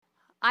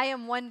I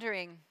am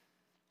wondering,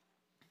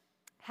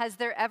 has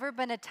there ever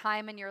been a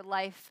time in your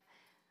life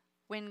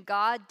when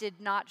God did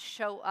not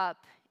show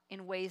up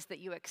in ways that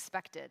you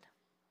expected?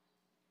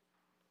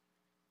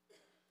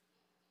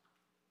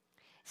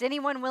 Is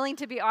anyone willing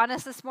to be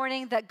honest this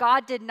morning that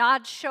God did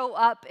not show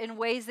up in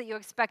ways that you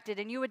expected?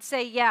 And you would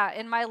say, yeah,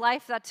 in my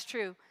life, that's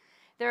true.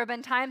 There have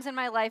been times in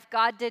my life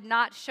God did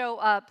not show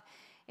up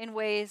in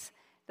ways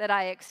that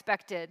I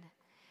expected.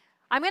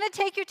 I'm going to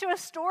take you to a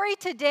story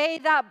today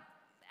that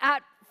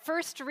at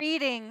first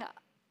reading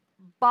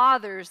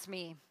bothers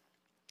me.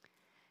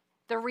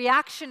 The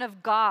reaction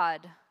of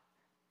God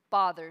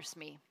bothers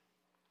me.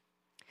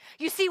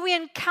 You see, we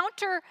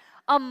encounter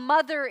a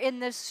mother in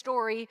this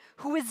story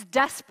who is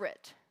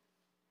desperate.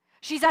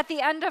 She's at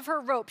the end of her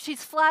rope.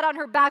 She's flat on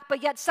her back,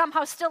 but yet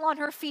somehow still on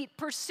her feet,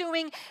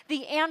 pursuing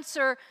the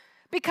answer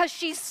because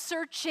she's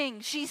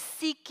searching, she's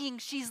seeking,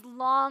 she's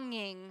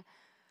longing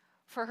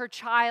for her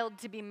child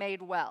to be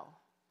made well.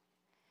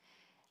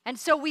 And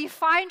so we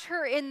find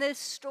her in this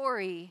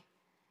story,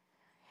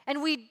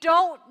 and we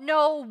don't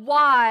know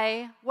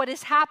why what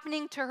is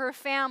happening to her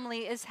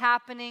family is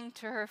happening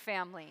to her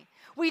family.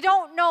 We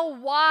don't know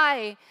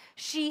why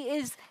she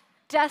is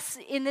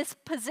in this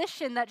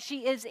position that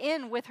she is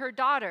in with her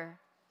daughter.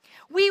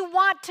 We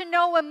want to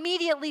know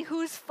immediately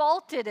whose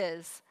fault it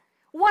is.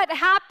 What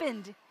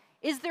happened?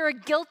 Is there a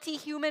guilty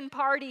human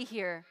party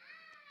here?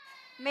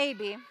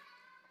 Maybe,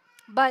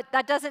 but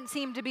that doesn't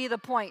seem to be the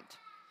point.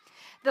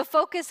 The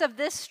focus of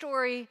this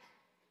story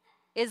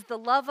is the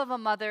love of a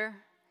mother,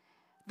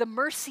 the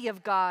mercy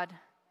of God,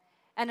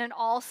 and an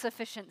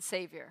all-sufficient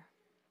Savior.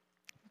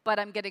 But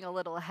I'm getting a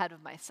little ahead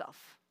of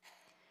myself.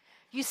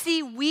 You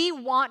see, we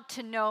want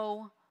to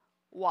know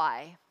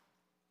why.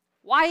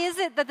 Why is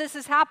it that this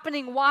is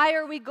happening? Why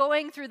are we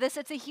going through this?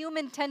 It's a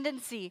human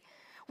tendency.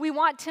 We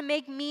want to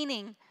make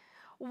meaning.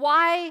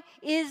 Why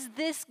is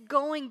this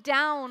going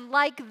down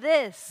like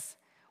this?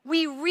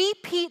 We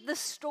repeat the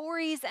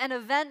stories and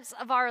events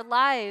of our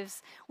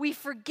lives. We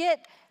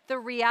forget the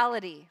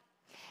reality.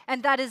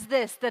 And that is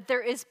this, that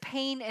there is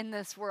pain in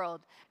this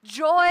world.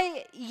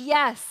 Joy,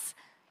 yes.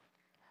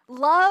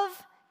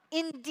 Love,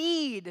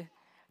 indeed.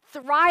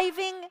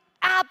 Thriving,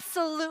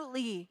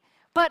 absolutely.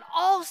 But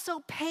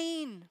also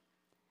pain.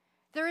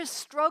 There is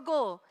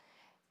struggle.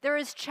 There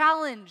is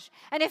challenge.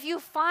 And if you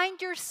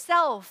find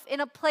yourself in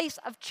a place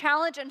of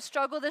challenge and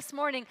struggle this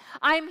morning,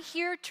 I'm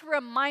here to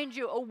remind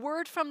you, a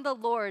word from the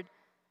Lord,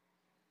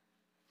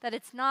 that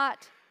it's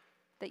not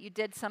that you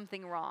did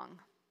something wrong.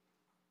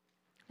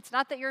 It's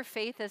not that your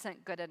faith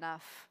isn't good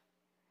enough.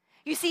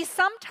 You see,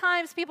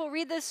 sometimes people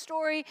read this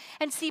story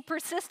and see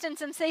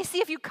persistence and say, see,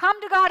 if you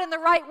come to God in the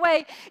right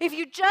way, if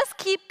you just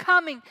keep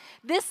coming,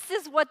 this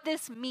is what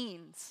this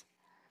means.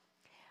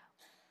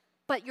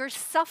 But your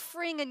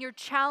suffering and your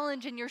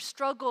challenge and your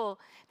struggle,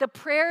 the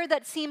prayer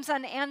that seems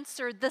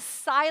unanswered, the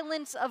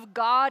silence of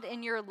God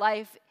in your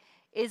life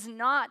is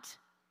not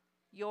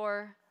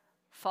your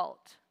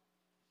fault.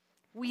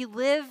 We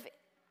live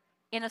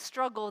in a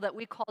struggle that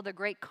we call the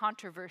great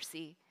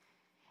controversy.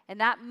 And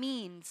that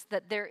means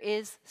that there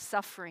is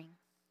suffering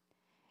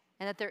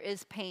and that there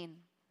is pain.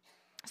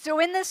 So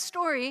in this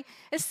story,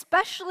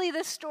 especially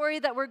this story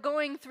that we're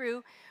going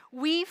through,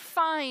 we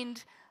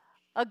find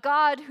a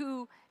God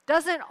who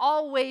doesn't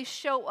always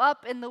show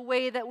up in the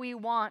way that we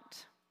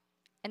want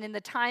and in the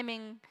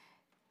timing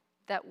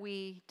that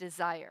we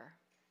desire.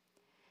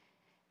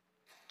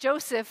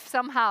 Joseph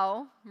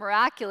somehow,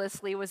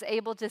 miraculously, was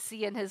able to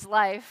see in his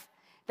life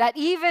that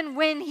even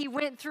when he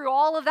went through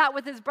all of that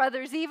with his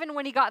brothers, even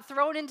when he got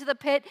thrown into the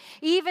pit,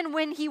 even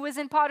when he was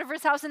in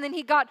Potiphar's house and then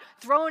he got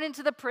thrown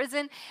into the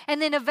prison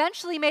and then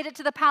eventually made it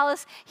to the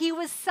palace, he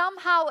was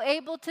somehow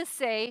able to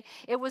say,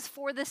 it was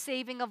for the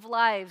saving of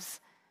lives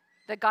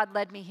that God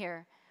led me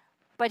here.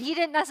 But he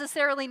didn't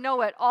necessarily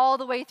know it all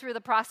the way through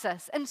the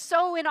process. And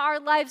so in our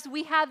lives,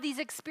 we have these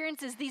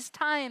experiences, these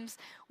times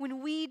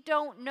when we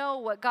don't know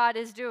what God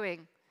is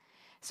doing.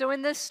 So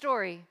in this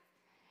story,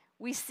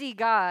 we see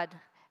God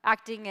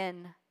acting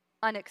in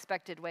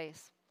unexpected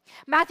ways.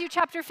 Matthew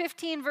chapter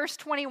 15, verse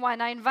 21.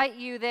 I invite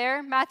you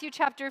there. Matthew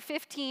chapter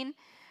 15,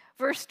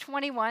 verse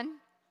 21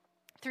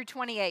 through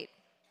 28.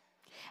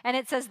 And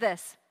it says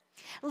this,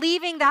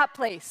 leaving that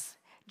place,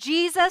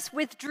 Jesus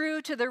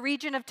withdrew to the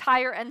region of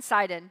Tyre and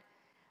Sidon.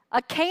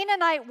 A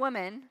Canaanite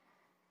woman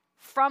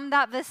from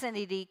that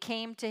vicinity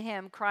came to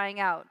him crying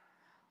out,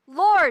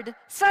 Lord,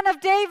 Son of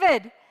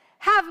David,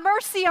 have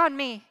mercy on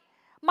me.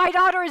 My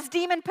daughter is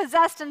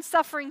demon-possessed and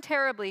suffering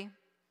terribly.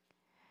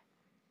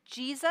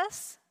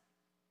 Jesus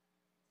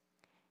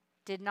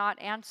did not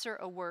answer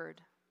a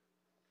word.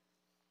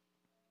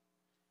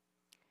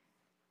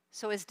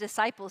 So his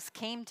disciples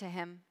came to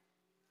him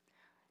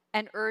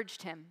and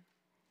urged him,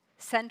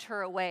 send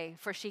her away,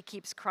 for she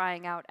keeps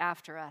crying out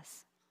after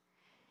us.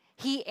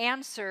 He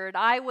answered,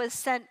 I was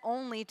sent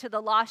only to the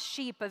lost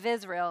sheep of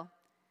Israel.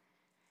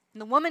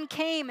 And the woman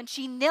came and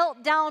she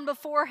knelt down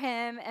before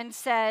him and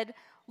said,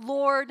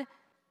 Lord,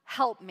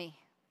 help me.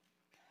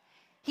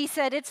 He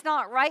said, it's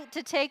not right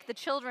to take the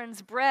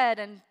children's bread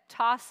and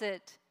toss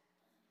it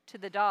to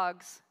the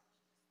dogs.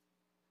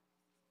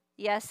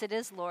 "Yes, it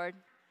is, Lord,"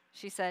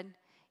 she said.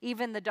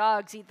 "Even the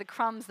dogs eat the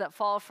crumbs that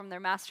fall from their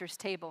master's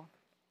table."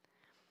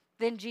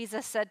 Then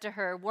Jesus said to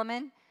her,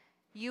 "Woman,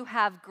 you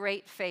have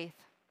great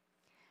faith.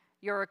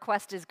 Your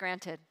request is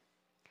granted."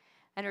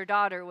 And her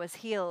daughter was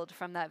healed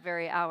from that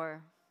very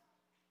hour.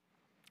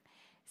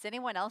 Is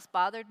anyone else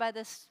bothered by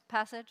this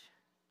passage?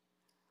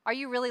 Are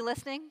you really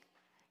listening?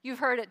 You've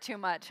heard it too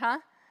much,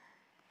 huh?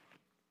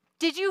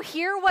 Did you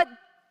hear what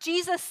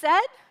Jesus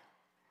said?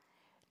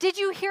 Did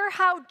you hear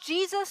how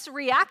Jesus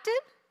reacted?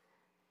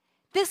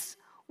 This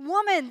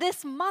woman,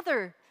 this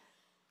mother,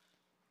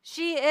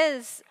 she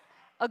is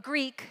a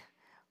Greek,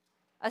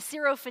 a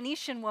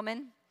Syrophoenician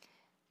woman,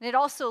 and it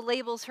also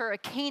labels her a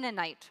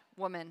Canaanite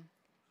woman.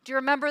 Do you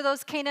remember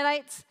those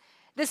Canaanites?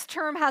 This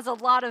term has a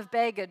lot of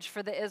baggage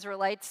for the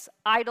Israelites,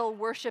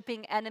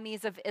 idol-worshiping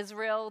enemies of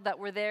Israel that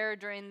were there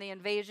during the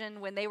invasion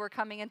when they were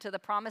coming into the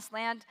Promised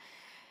Land,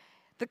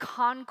 the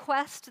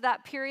conquest,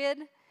 that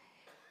period.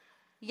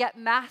 Yet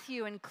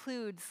Matthew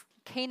includes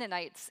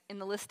Canaanites in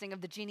the listing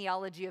of the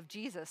genealogy of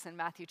Jesus in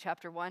Matthew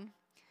chapter 1.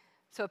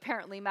 So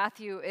apparently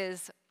Matthew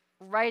is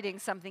writing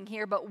something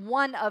here, but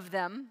one of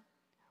them,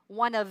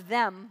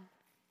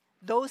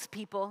 those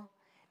people,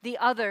 the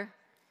other,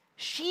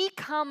 she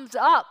comes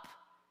up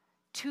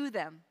to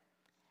them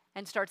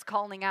and starts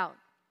calling out.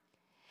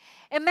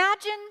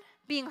 Imagine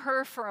being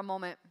her for a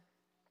moment.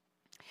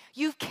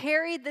 You've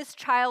carried this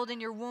child in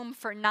your womb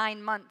for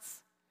 9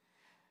 months.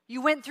 You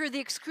went through the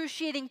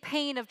excruciating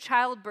pain of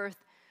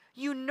childbirth.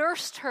 You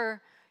nursed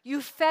her, you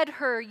fed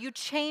her, you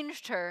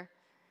changed her.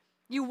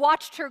 You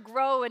watched her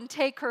grow and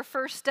take her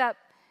first step,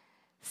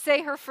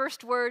 say her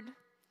first word,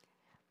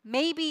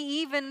 maybe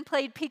even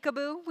played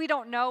peekaboo. We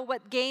don't know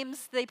what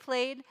games they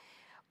played,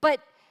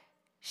 but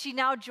she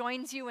now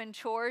joins you in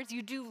chores.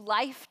 You do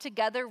life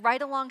together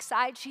right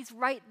alongside. She's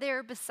right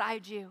there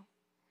beside you.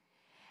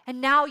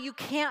 And now you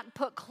can't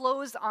put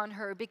clothes on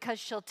her because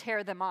she'll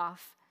tear them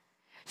off.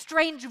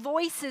 Strange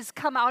voices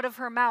come out of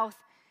her mouth.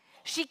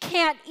 She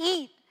can't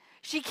eat.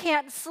 She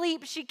can't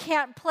sleep. She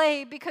can't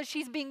play because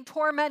she's being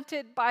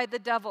tormented by the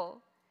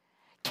devil.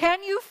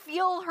 Can you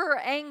feel her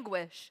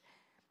anguish?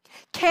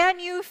 Can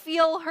you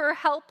feel her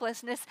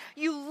helplessness?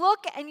 You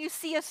look and you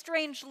see a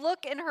strange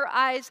look in her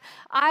eyes,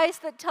 eyes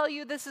that tell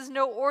you this is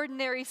no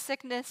ordinary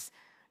sickness,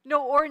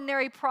 no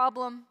ordinary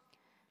problem,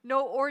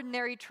 no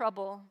ordinary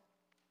trouble.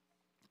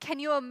 Can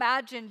you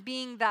imagine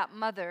being that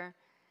mother?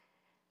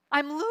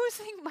 I'm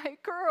losing my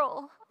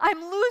girl.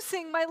 I'm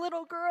losing my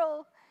little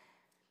girl.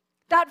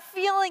 That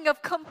feeling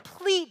of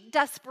complete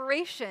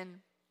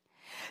desperation.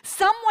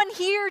 Someone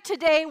here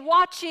today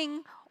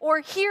watching or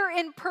here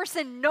in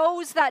person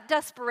knows that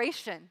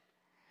desperation.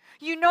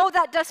 You know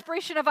that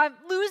desperation of I'm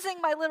losing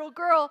my little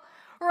girl,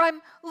 or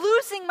I'm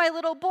losing my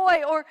little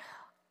boy, or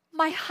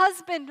my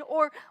husband,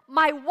 or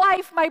my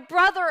wife, my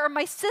brother, or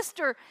my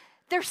sister.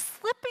 They're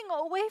slipping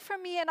away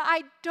from me and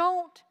I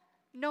don't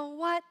know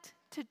what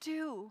to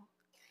do.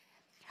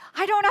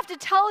 I don't have to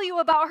tell you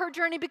about her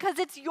journey because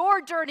it's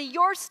your journey,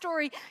 your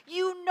story.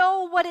 You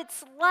know what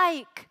it's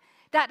like,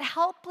 that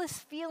helpless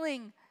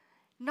feeling,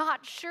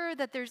 not sure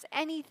that there's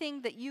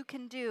anything that you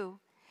can do.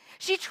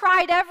 She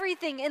tried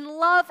everything in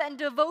love and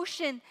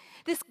devotion.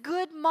 This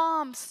good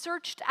mom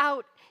searched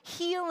out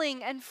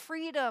healing and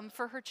freedom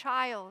for her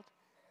child.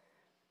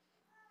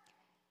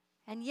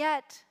 And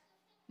yet,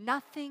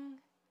 nothing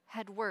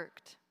had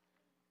worked.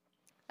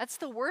 That's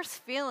the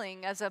worst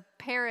feeling as a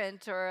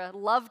parent or a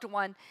loved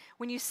one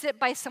when you sit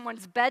by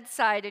someone's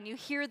bedside and you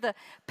hear the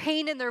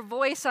pain in their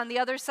voice on the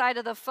other side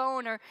of the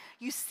phone, or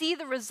you see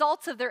the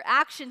results of their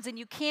actions and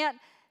you can't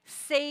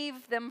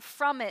save them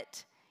from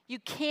it. You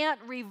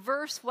can't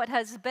reverse what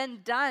has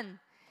been done.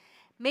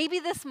 Maybe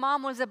this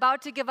mom was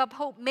about to give up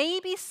hope.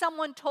 Maybe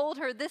someone told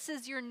her, this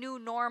is your new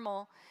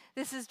normal.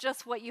 This is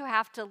just what you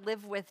have to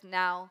live with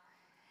now.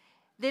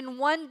 Then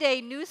one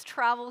day, news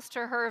travels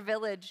to her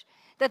village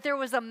that there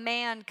was a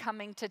man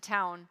coming to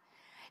town,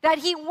 that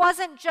he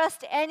wasn't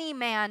just any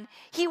man.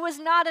 He was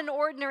not an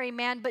ordinary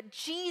man, but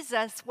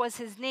Jesus was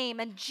his name,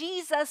 and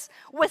Jesus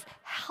was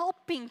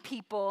helping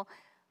people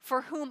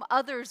for whom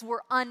others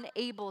were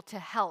unable to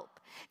help.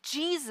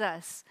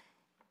 Jesus,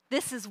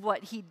 this is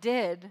what he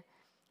did.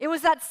 It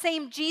was that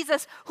same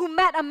Jesus who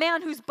met a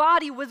man whose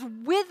body was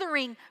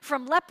withering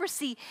from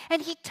leprosy,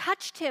 and he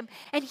touched him,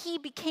 and he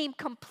became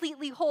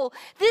completely whole.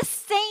 This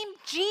same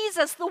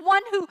Jesus, the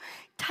one who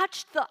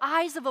touched the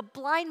eyes of a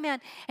blind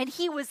man, and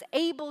he was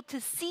able to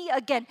see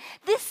again.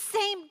 This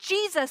same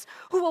Jesus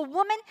who a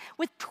woman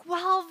with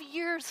 12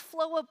 years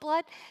flow of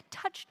blood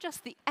touched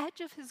just the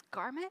edge of his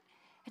garment,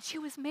 and she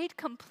was made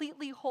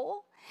completely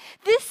whole.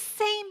 This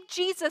same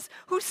Jesus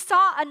who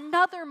saw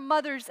another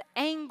mother's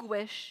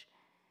anguish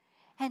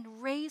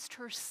and raised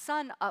her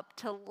son up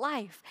to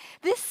life.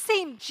 This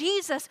same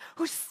Jesus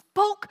who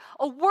spoke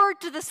a word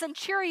to the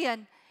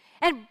centurion,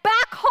 and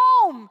back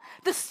home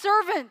the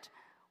servant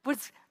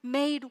was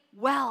made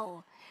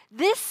well.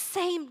 This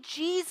same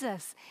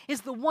Jesus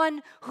is the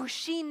one who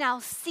she now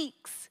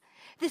seeks.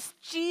 This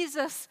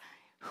Jesus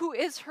who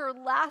is her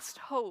last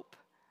hope,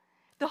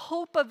 the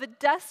hope of a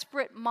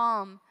desperate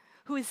mom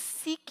who is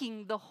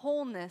seeking the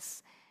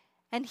wholeness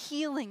and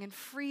healing and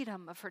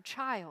freedom of her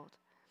child.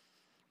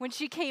 When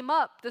she came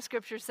up, the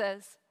scripture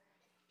says,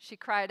 she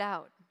cried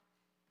out.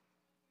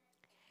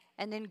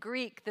 And in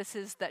Greek, this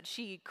is that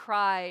she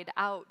cried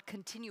out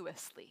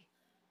continuously.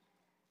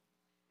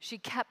 She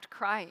kept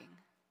crying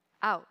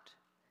out,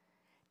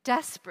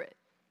 desperate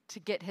to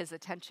get his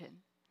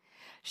attention.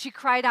 She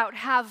cried out,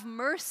 "Have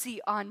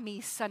mercy on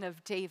me, Son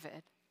of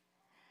David."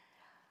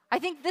 I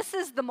think this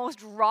is the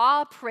most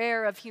raw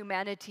prayer of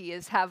humanity,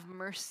 is have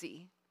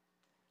mercy.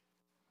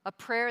 A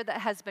prayer that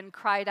has been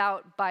cried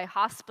out by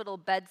hospital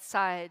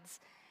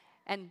bedsides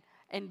and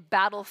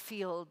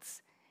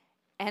battlefields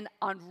and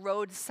on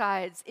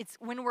roadsides. It's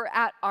when we're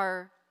at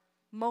our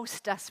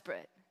most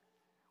desperate,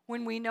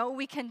 when we know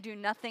we can do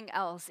nothing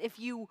else. If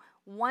you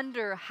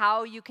wonder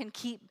how you can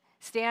keep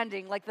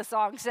standing, like the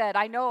song said,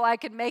 I know I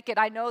can make it.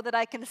 I know that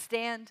I can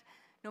stand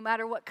no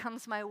matter what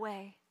comes my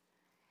way.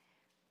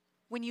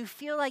 When you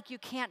feel like you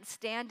can't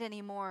stand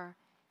anymore,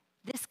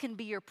 this can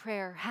be your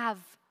prayer.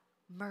 Have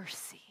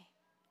mercy.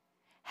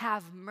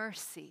 Have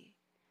mercy.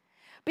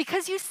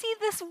 Because you see,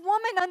 this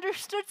woman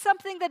understood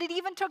something that it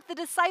even took the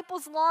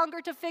disciples longer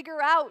to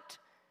figure out.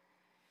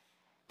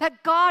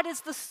 That God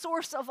is the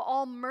source of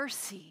all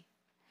mercy.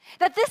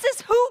 That this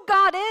is who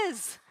God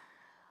is.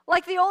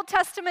 Like the Old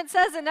Testament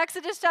says in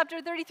Exodus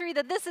chapter 33,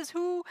 that this is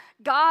who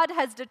God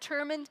has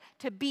determined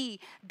to be,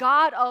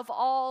 God of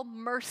all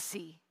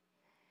mercy.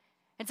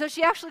 And so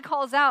she actually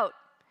calls out,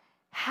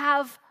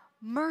 "Have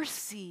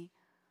mercy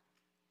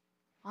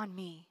on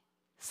me,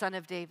 Son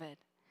of David."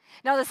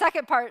 Now the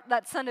second part,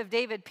 that Son of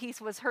David piece,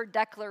 was her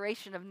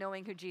declaration of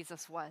knowing who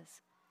Jesus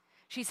was.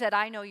 She said,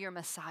 I know you're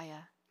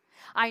Messiah.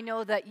 I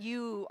know that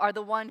you are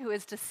the one who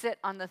is to sit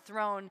on the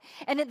throne.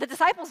 And the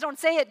disciples don't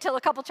say it till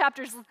a couple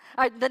chapters,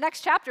 the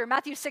next chapter,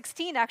 Matthew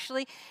 16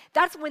 actually.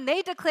 That's when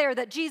they declare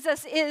that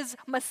Jesus is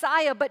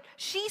Messiah, but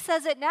she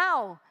says it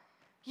now.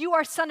 You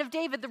are Son of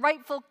David, the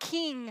rightful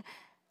king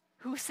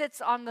who sits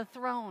on the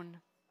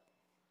throne.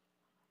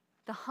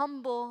 The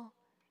humble,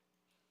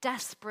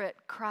 desperate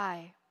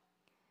cry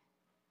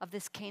of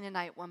this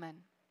Canaanite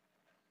woman.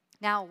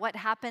 Now, what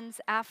happens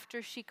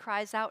after she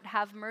cries out,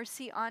 "Have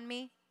mercy on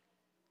me"?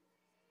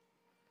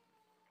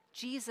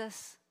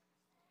 Jesus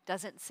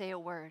doesn't say a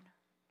word.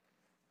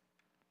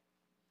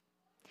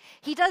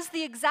 He does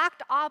the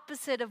exact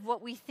opposite of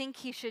what we think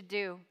he should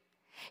do.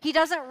 He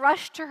doesn't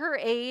rush to her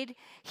aid.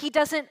 He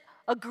doesn't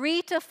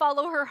agree to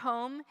follow her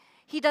home.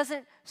 He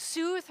doesn't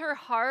soothe her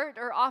heart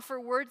or offer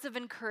words of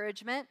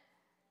encouragement.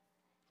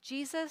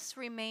 Jesus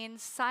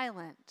remains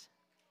silent.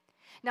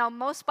 Now,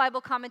 most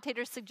Bible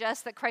commentators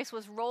suggest that Christ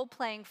was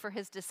role-playing for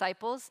his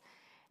disciples,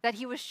 that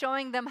he was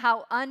showing them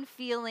how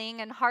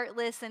unfeeling and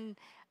heartless and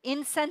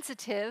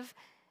insensitive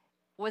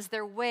was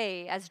their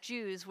way as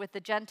Jews with the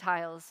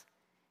Gentiles.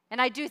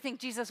 And I do think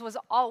Jesus was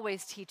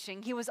always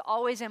teaching. He was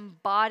always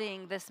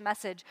embodying this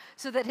message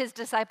so that his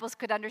disciples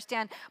could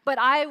understand. But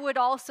I would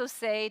also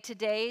say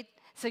today,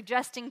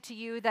 suggesting to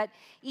you that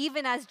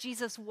even as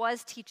Jesus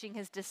was teaching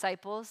his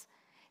disciples,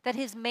 that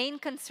his main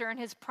concern,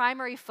 his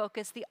primary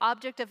focus, the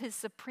object of his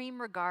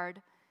supreme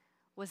regard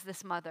was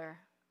this mother.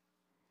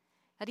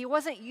 That he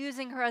wasn't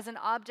using her as an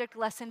object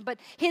lesson, but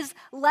his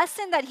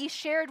lesson that he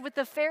shared with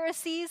the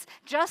Pharisees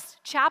just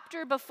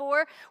chapter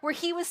before, where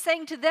he was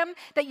saying to them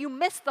that you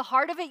missed the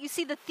heart of it. You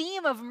see, the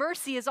theme of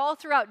mercy is all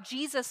throughout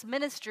Jesus'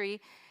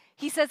 ministry.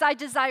 He says, I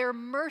desire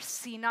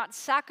mercy, not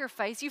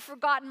sacrifice. You've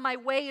forgotten my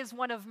way is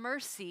one of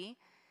mercy.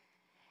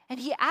 And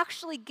he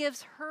actually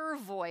gives her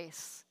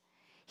voice.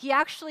 He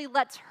actually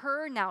lets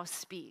her now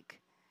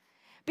speak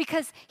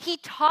because he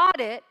taught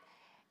it,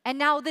 and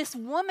now this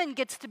woman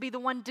gets to be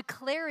the one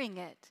declaring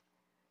it.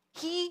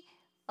 He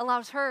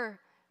allows her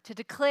to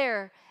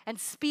declare and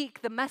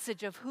speak the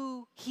message of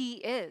who he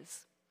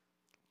is.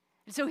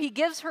 And so he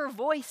gives her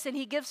voice and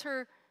he gives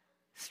her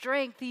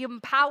strength. He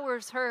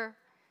empowers her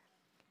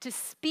to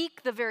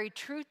speak the very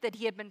truth that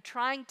he had been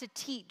trying to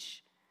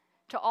teach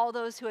to all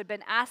those who had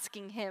been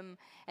asking him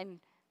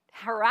and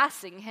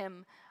harassing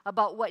him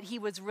about what he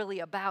was really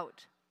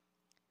about.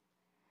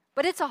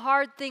 But it's a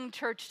hard thing,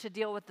 church, to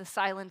deal with the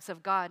silence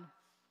of God.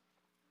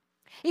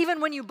 Even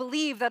when you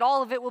believe that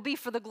all of it will be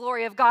for the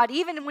glory of God,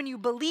 even when you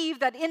believe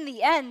that in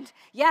the end,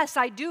 yes,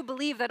 I do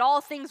believe that all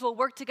things will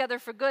work together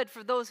for good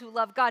for those who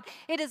love God,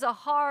 it is a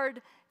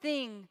hard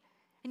thing.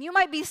 And you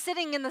might be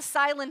sitting in the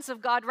silence of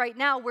God right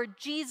now where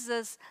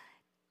Jesus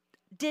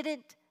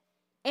didn't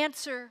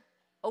answer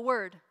a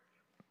word.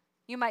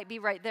 You might be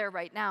right there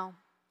right now.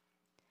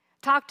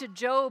 Talk to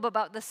Job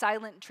about the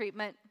silent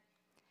treatment.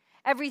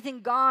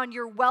 Everything gone,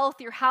 your wealth,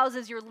 your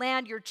houses, your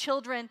land, your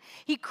children.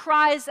 He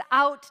cries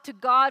out to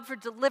God for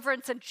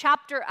deliverance, and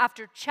chapter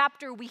after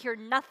chapter, we hear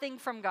nothing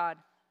from God.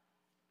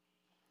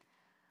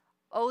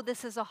 Oh,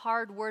 this is a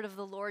hard word of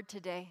the Lord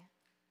today.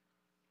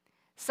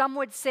 Some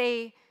would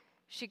say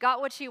she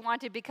got what she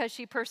wanted because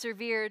she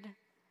persevered,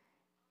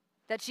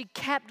 that she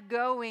kept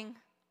going.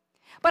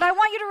 But I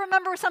want you to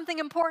remember something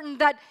important,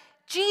 that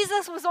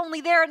Jesus was only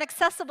there and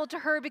accessible to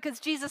her because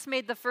Jesus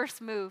made the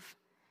first move.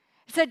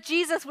 It said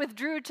Jesus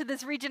withdrew to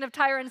this region of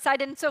Tyre and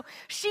Sidon, and so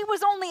she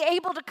was only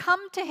able to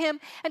come to him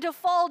and to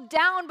fall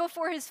down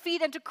before his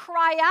feet and to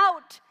cry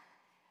out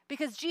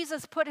because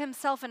Jesus put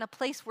himself in a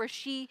place where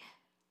she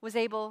was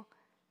able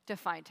to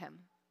find him.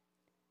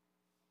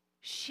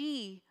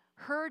 She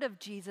heard of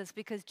Jesus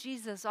because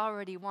Jesus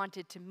already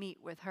wanted to meet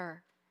with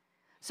her.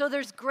 So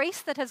there's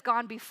grace that has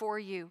gone before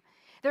you.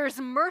 There's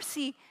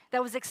mercy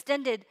that was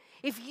extended.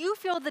 If you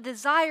feel the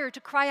desire to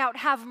cry out,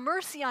 have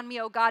mercy on me,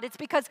 O God, it's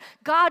because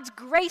God's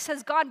grace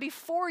has gone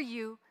before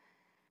you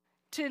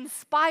to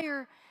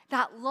inspire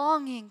that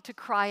longing to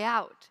cry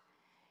out.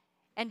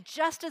 And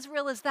just as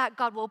real as that,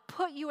 God will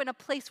put you in a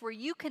place where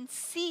you can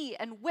see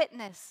and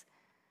witness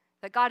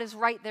that God is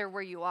right there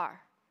where you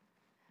are.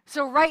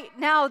 So right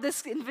now,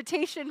 this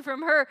invitation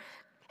from her,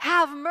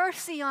 have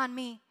mercy on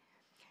me.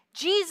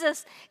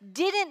 Jesus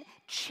didn't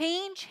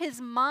change his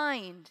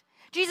mind.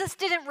 Jesus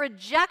didn't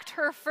reject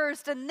her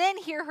first and then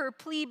hear her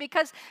plea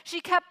because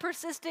she kept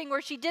persisting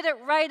or she did it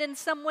right in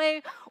some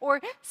way. Or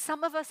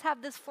some of us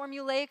have this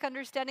formulaic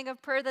understanding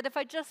of prayer that if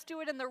I just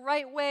do it in the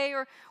right way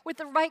or with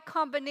the right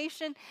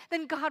combination,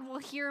 then God will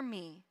hear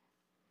me.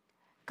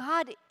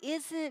 God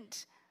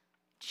isn't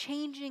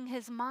changing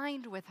his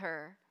mind with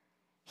her.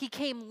 He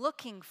came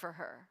looking for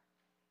her.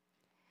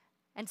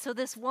 And so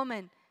this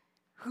woman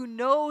who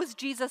knows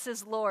Jesus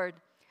is Lord,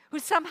 who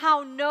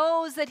somehow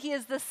knows that he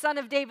is the Son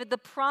of David, the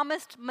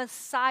promised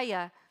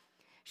Messiah,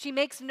 she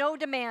makes no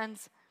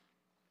demands,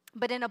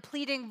 but in a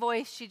pleading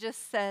voice, she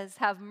just says,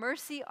 have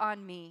mercy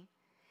on me.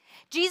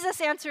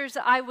 Jesus answers,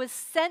 I was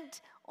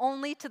sent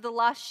only to the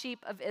lost sheep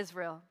of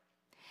Israel.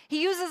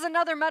 He uses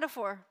another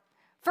metaphor.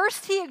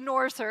 First, he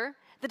ignores her.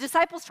 The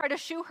disciples try to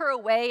shoo her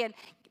away and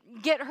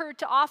get her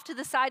off to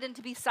the side and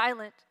to be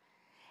silent.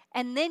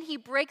 And then he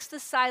breaks the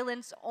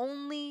silence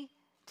only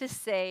to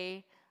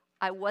say,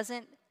 I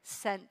wasn't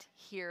sent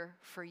here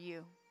for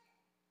you.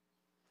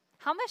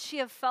 How must she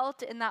have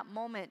felt in that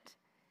moment?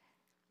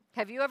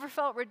 Have you ever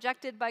felt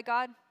rejected by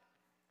God?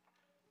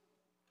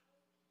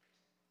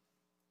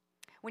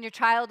 When your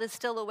child is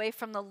still away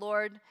from the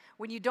Lord,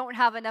 when you don't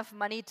have enough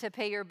money to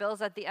pay your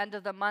bills at the end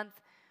of the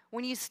month,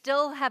 when you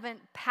still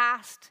haven't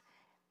passed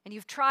and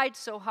you've tried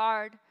so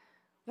hard,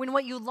 when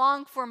what you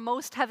long for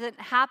most hasn't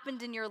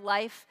happened in your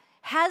life,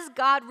 has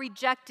God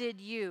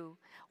rejected you?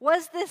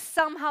 Was this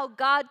somehow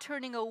God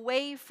turning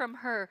away from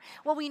her?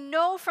 Well, we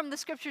know from the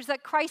scriptures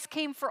that Christ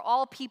came for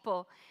all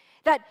people,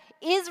 that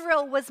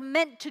Israel was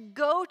meant to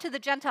go to the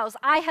Gentiles.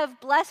 I have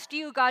blessed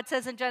you, God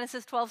says in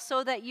Genesis 12,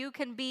 so that you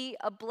can be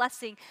a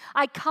blessing.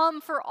 I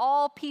come for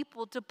all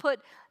people to put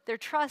their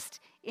trust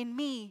in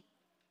me.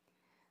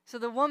 So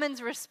the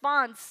woman's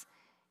response,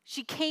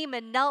 she came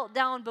and knelt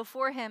down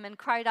before him and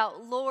cried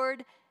out,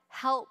 Lord,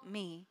 help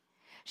me.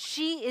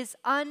 She is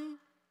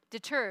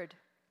undeterred.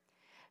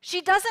 She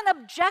doesn't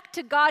object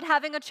to God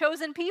having a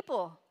chosen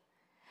people.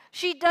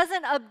 She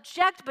doesn't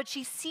object, but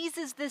she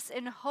seizes this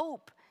in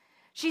hope.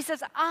 She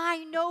says,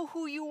 I know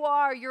who you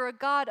are. You're a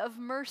God of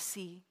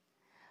mercy.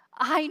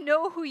 I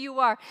know who you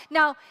are.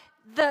 Now,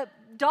 the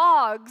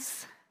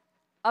dogs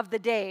of the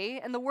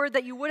day, and the word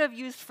that you would have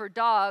used for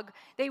dog,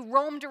 they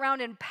roamed around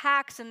in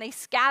packs and they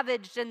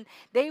scavenged, and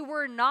they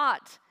were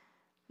not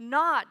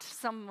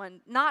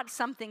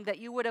something that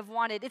you would have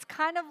wanted. It's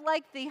kind of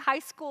like the high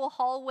school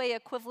hallway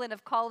equivalent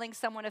of calling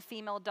someone a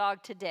female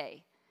dog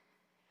today.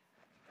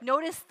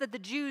 Notice that the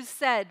Jews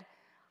said,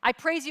 I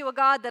praise you, O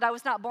God, that I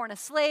was not born a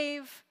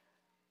slave,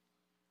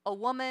 a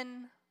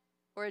woman,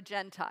 or a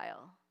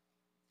Gentile.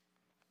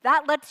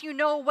 That lets you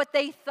know what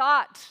they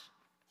thought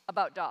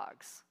about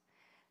dogs.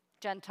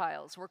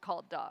 Gentiles were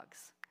called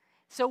dogs.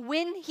 So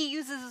when he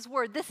uses this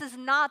word, this is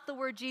not the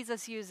word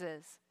Jesus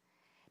uses.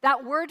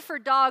 That word for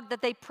dog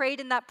that they prayed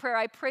in that prayer,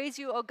 I praise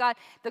you, O God,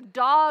 the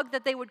dog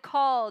that they would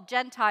call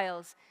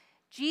Gentiles,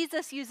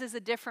 Jesus uses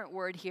a different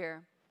word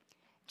here.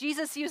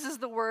 Jesus uses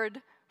the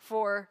word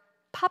for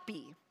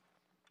puppy,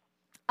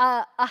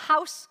 a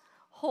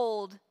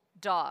household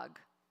dog.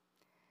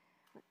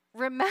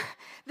 Remember,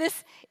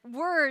 this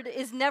word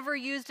is never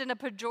used in a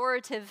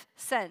pejorative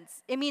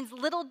sense. It means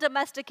little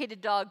domesticated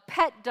dog,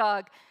 pet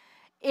dog.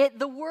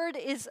 The word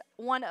is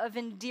one of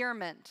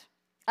endearment.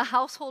 A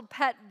household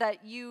pet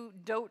that you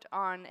dote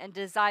on and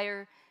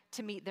desire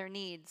to meet their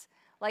needs.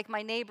 Like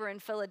my neighbor in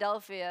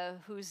Philadelphia,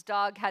 whose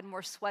dog had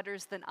more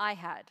sweaters than I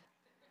had.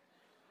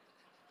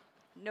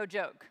 No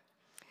joke.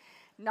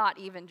 Not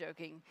even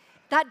joking.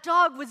 That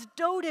dog was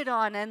doted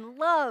on and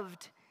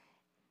loved.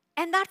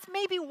 And that's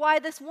maybe why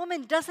this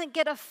woman doesn't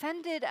get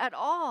offended at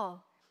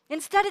all.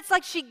 Instead, it's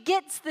like she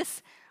gets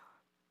this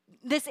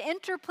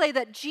interplay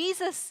that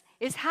Jesus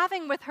is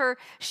having with her.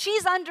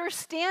 She's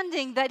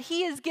understanding that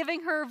he is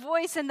giving her a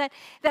voice and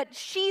that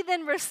she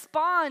then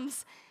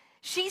responds.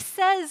 She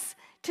says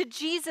to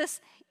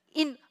Jesus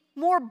in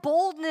more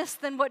boldness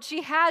than what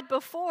she had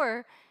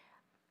before,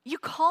 you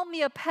call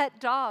me a pet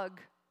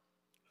dog,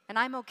 and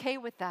I'm okay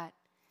with that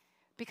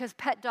because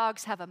pet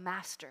dogs have a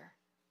master.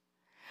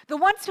 The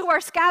ones who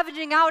are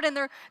scavenging out and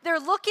they're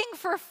looking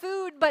for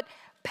food, but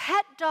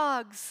pet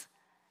dogs,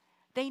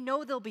 they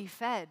know they'll be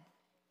fed.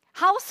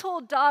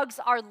 Household dogs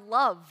are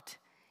loved.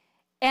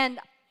 And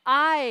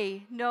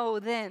I know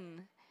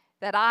then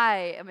that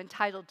I am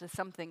entitled to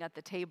something at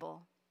the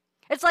table.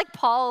 It's like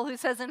Paul who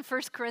says in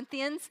 1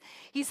 Corinthians,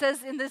 he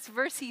says in this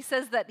verse, he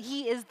says that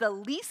he is the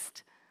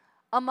least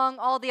among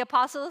all the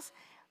apostles.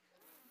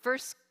 1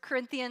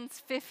 Corinthians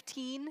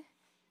 15,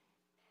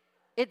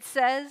 it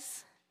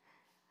says,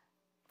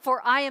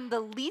 "For I am the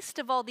least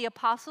of all the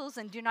apostles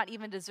and do not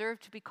even deserve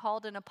to be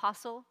called an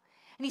apostle."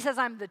 And he says,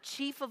 "I'm the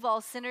chief of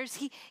all sinners."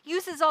 He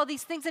uses all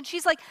these things, and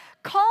she's like,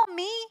 "Call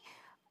me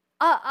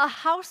a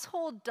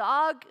household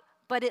dog,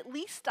 but at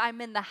least I'm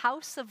in the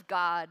house of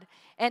God,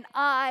 and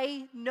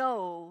I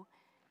know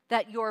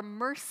that your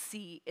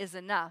mercy is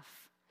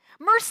enough."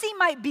 Mercy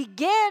might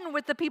begin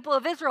with the people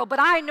of Israel, but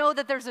I know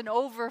that there's an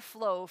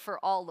overflow for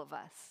all of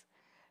us.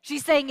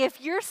 She's saying, if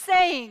you're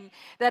saying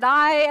that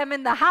I am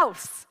in the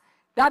house,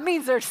 that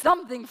means there's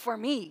something for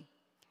me,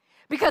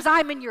 because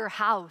I'm in your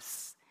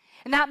house,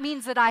 and that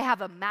means that I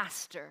have a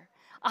master.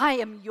 I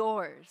am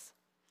yours.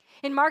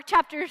 In Mark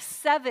chapter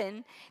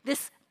 7,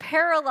 this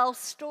parallel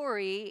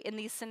story in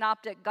these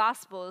synoptic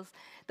gospels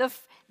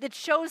that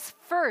shows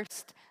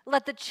first,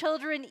 let the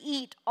children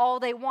eat all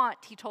they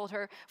want, he told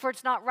her, for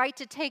it's not right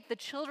to take the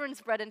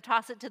children's bread and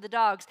toss it to the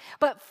dogs.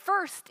 But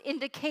first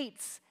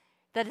indicates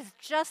that it's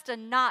just a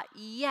not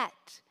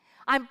yet.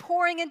 I'm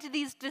pouring into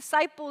these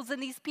disciples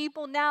and these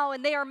people now,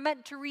 and they are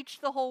meant to reach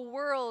the whole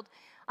world.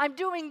 I'm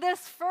doing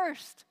this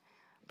first.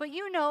 But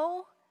you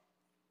know,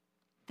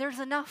 there's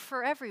enough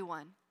for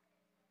everyone,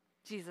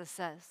 Jesus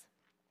says.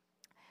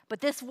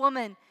 But this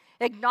woman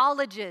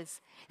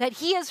acknowledges that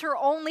he is her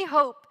only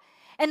hope,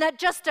 and that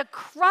just a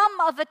crumb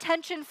of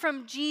attention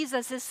from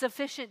Jesus is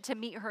sufficient to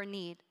meet her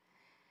need.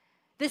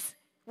 This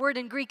word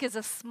in Greek is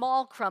a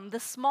small crumb, the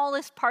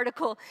smallest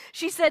particle.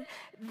 She said,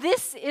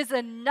 "This is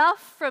enough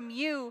from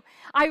you.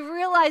 I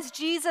realize,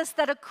 Jesus,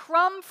 that a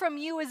crumb from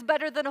you is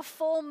better than a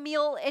full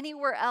meal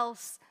anywhere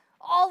else.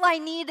 All I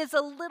need is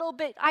a little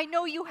bit. I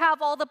know you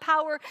have all the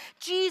power.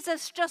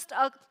 Jesus, just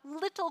a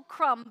little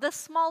crumb, the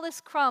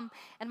smallest crumb,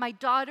 and my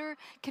daughter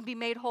can be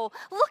made whole."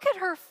 Look at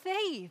her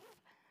faith.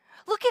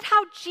 Look at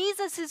how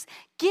Jesus is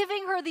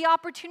giving her the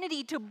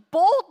opportunity to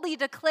boldly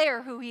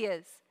declare who he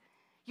is.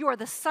 You are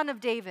the Son of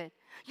David.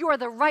 You are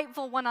the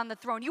rightful one on the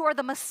throne. You are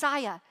the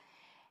Messiah.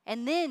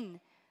 And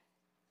then,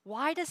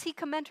 why does he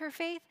commend her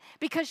faith?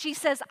 Because she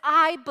says,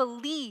 I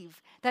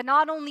believe that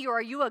not only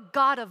are you a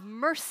God of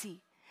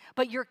mercy,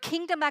 but your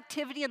kingdom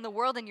activity in the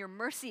world and your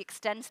mercy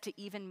extends to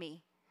even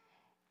me.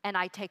 And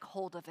I take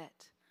hold of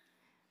it.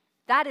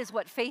 That is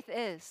what faith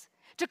is.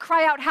 To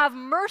cry out, have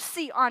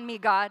mercy on me,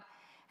 God,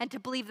 and to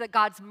believe that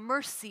God's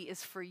mercy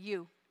is for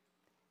you.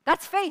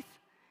 That's faith.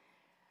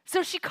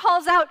 So she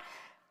calls out,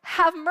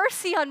 have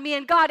mercy on me,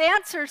 and God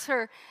answers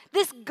her.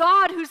 This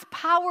God whose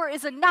power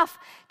is enough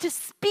to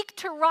speak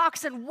to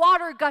rocks and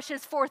water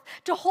gushes forth,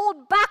 to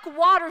hold back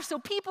water so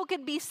people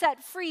can be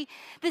set free.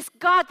 This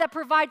God that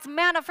provides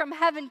manna from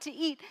heaven to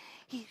eat.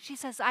 She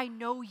says, I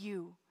know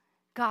you,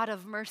 God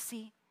of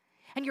mercy,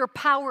 and your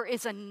power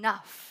is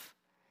enough.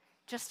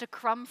 Just a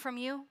crumb from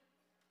you,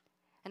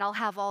 and I'll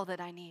have all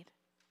that I need.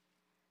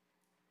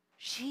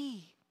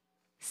 She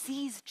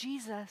sees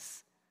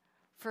Jesus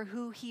for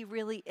who he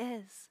really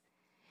is.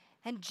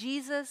 And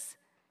Jesus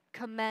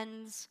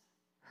commends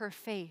her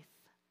faith.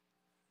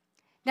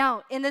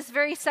 Now, in this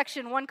very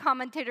section, one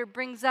commentator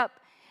brings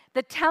up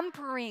the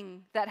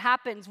tempering that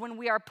happens when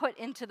we are put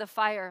into the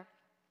fire.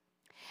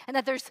 And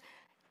that there's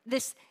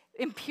this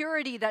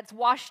impurity that's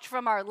washed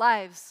from our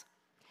lives.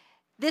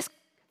 This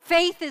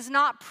faith is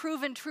not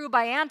proven true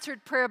by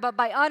answered prayer, but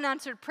by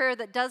unanswered prayer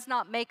that does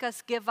not make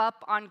us give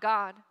up on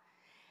God.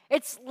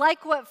 It's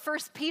like what 1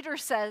 Peter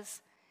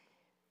says.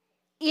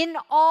 In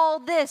all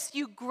this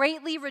you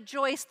greatly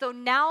rejoice, though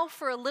now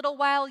for a little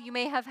while you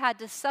may have had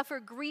to suffer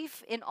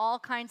grief in all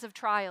kinds of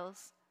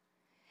trials.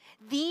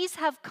 These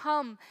have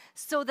come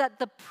so that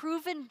the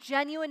proven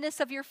genuineness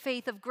of your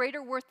faith, of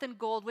greater worth than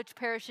gold, which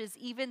perishes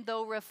even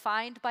though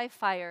refined by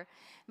fire,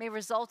 may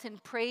result in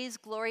praise,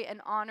 glory,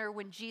 and honor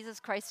when Jesus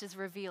Christ is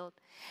revealed.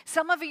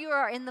 Some of you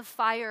are in the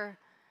fire.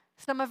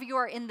 Some of you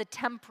are in the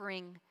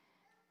tempering,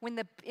 when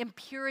the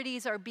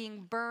impurities are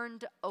being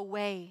burned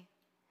away.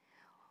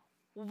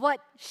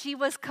 What she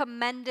was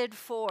commended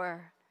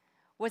for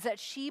was that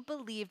she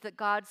believed that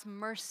God's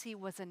mercy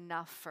was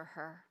enough for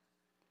her.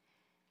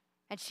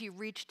 And she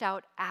reached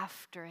out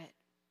after it.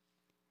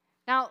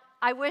 Now,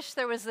 I wish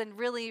there was a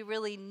really,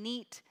 really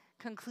neat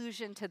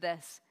conclusion to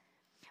this.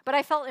 But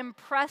I felt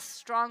impressed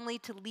strongly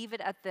to leave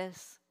it at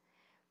this.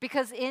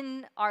 Because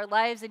in our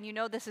lives, and you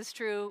know this is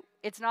true,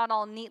 it's not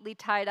all neatly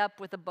tied up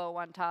with a bow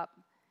on top.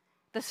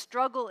 The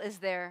struggle is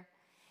there.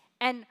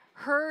 And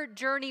her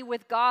journey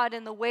with God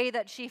and the way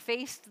that she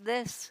faced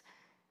this,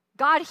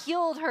 God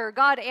healed her.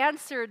 God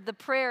answered the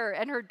prayer,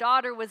 and her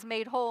daughter was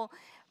made whole.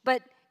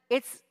 But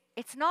it's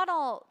not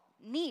all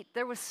neat.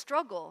 There was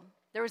struggle.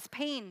 There was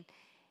pain.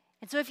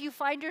 And so if you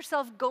find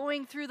yourself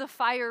going through the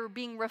fire,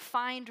 being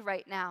refined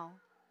right now,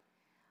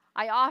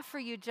 I offer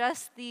you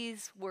just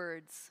these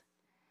words.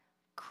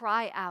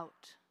 Cry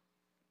out.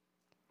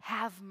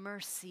 have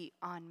mercy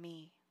on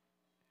me.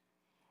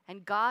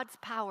 And God's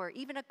power,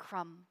 even a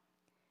crumb,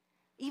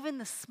 even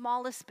the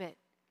smallest bit,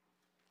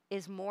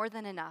 is more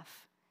than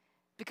enough.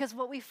 Because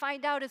what we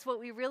find out is what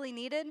we really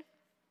needed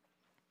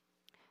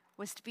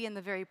was to be in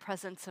the very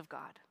presence of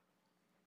God.